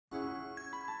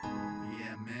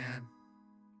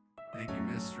Thank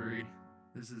you, Mystery.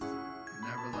 This is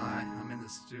NEVERLIE. I'm in the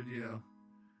studio.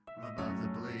 I'm about to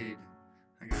bleed.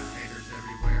 I got haters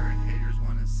everywhere and haters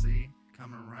wanna see.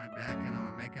 Coming right back and I'm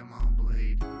gonna make them all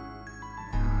bleed.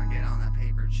 I get on that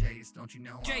paper chase, don't you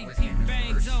know I always came in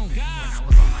first. When I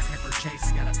was on my paper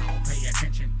chase, gotta all pay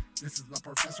attention. This is the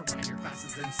professor when your class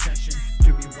is in session. Do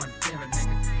me one favor,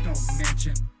 nigga, don't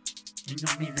mention. You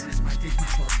know me, that is my dick, my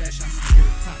profession. I'm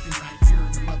here talking right here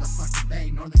in the motherfucking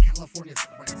Bay. Northern California,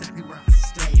 that's exactly where I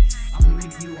stay. I'm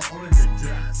leaving you all in the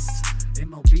dust.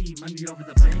 M.O.B, money over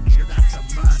the bank, yeah, that's a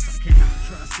must. I cannot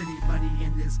trust anybody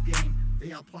in this game.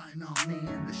 They all plotting on me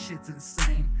and the shit's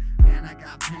insane. Man, I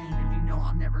got pain, and you know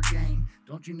I'll never gain.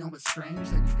 Don't you know it's strange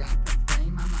that you got the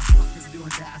fame? I'm not fucking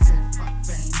doing that, I said fuck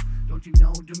fame. Don't you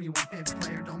know, do me one favor,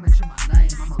 player, don't mention my name.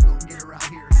 I'm a go-getter out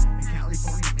here in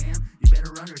California, man. You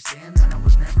better understand that I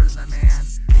was never the man.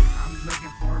 I'm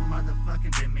looking for a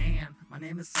motherfucking demand. My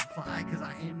name is Supply, cause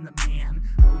I am the man.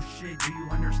 Oh shit, do you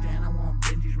understand? I want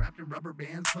Benjis wrapped in rubber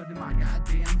bands put in my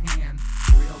goddamn hand.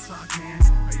 Real talk, man,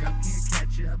 are you up? Can't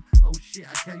catch up? Oh shit,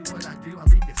 I tell you what I do, I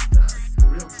leave it stuck.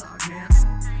 Real talk, man,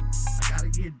 I gotta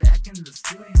get back into the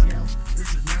studio.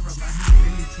 This is never like how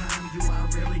many times do I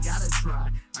really gotta try?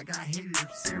 I got haters,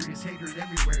 serious haters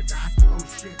everywhere, doc. Oh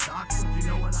shit, doc, don't you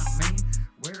know what I mean?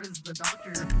 Where is the doctor?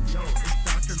 Yo, it's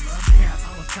Dr. Lovecap.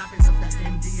 I was chopping up that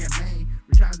MDMA.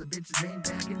 Retire the bitch's name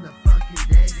back in the fucking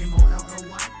day.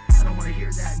 M-O-L-L-Y, I don't wanna hear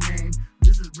that name.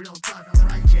 This is real talk, I'm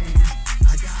right, game.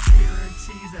 I got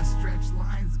guarantees that stretch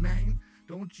lines, man.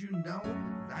 Don't you know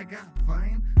I got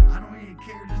fame? I don't even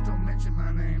care, just don't mention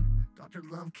my name. Dr.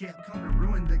 Lovecap come to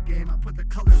ruin the game. I put the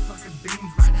colored fucking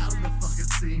beams right out of the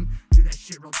fucking scene. Do that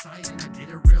shit real tight and I did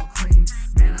it real clean.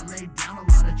 Man, I laid down a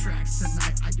lot of tracks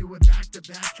tonight. I do it back to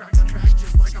back, track to track,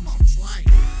 just like I'm on flight.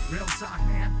 Real talk,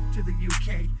 man, to the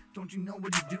UK. Don't you know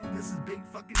what you do? This is Big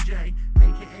fucking J,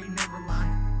 aka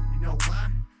NEVERLIE. You know why?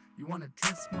 You wanna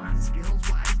test my skills,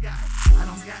 wise guy? I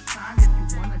don't got time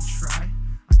if you wanna try.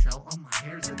 I tell all my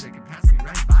hairs that they can pass me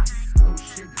right by. Oh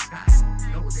shit, this guy,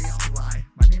 no, they all lie.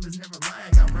 My name is NEVERLIE,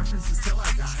 I got references till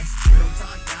I die. Real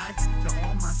talk, guy, to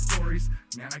all my stories.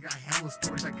 Man, I got hella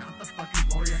stories, I got the fucking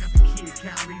glory. I got the key to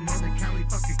Cali, Northern Cali,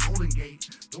 fucking Golden Gate.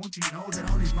 Don't you know that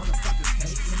all these motherfuckers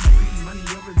hate? M.O.B, money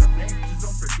over the bank, just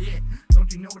don't forget. Don't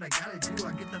you know what I gotta do?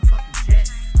 I get the fucking check.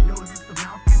 Yo, is this the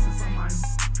mouthpiece that's on my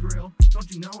grill?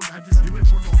 Don't you know that I just do it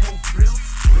for the whole thrill?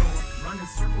 Bro, running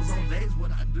circles all day is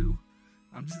what I do.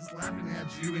 I'm just laughing at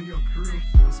you and your crew.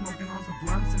 I'm smoking on some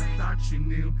blunts and I thought you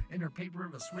knew. In her paper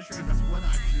of a swisher, that's what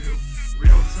I do.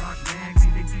 Real talk, man, do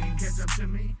you think you can catch up to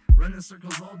me? Running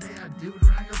circles all day, I do it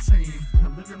around your team.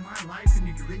 I'm living my life and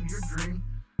you can live your dream.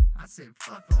 I said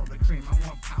fuck all the cream, I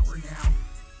want power now.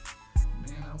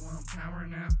 Man, I want power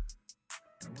now.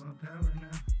 I want power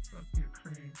now. Fuck your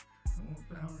cream, I want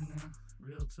power now.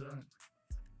 Real talk.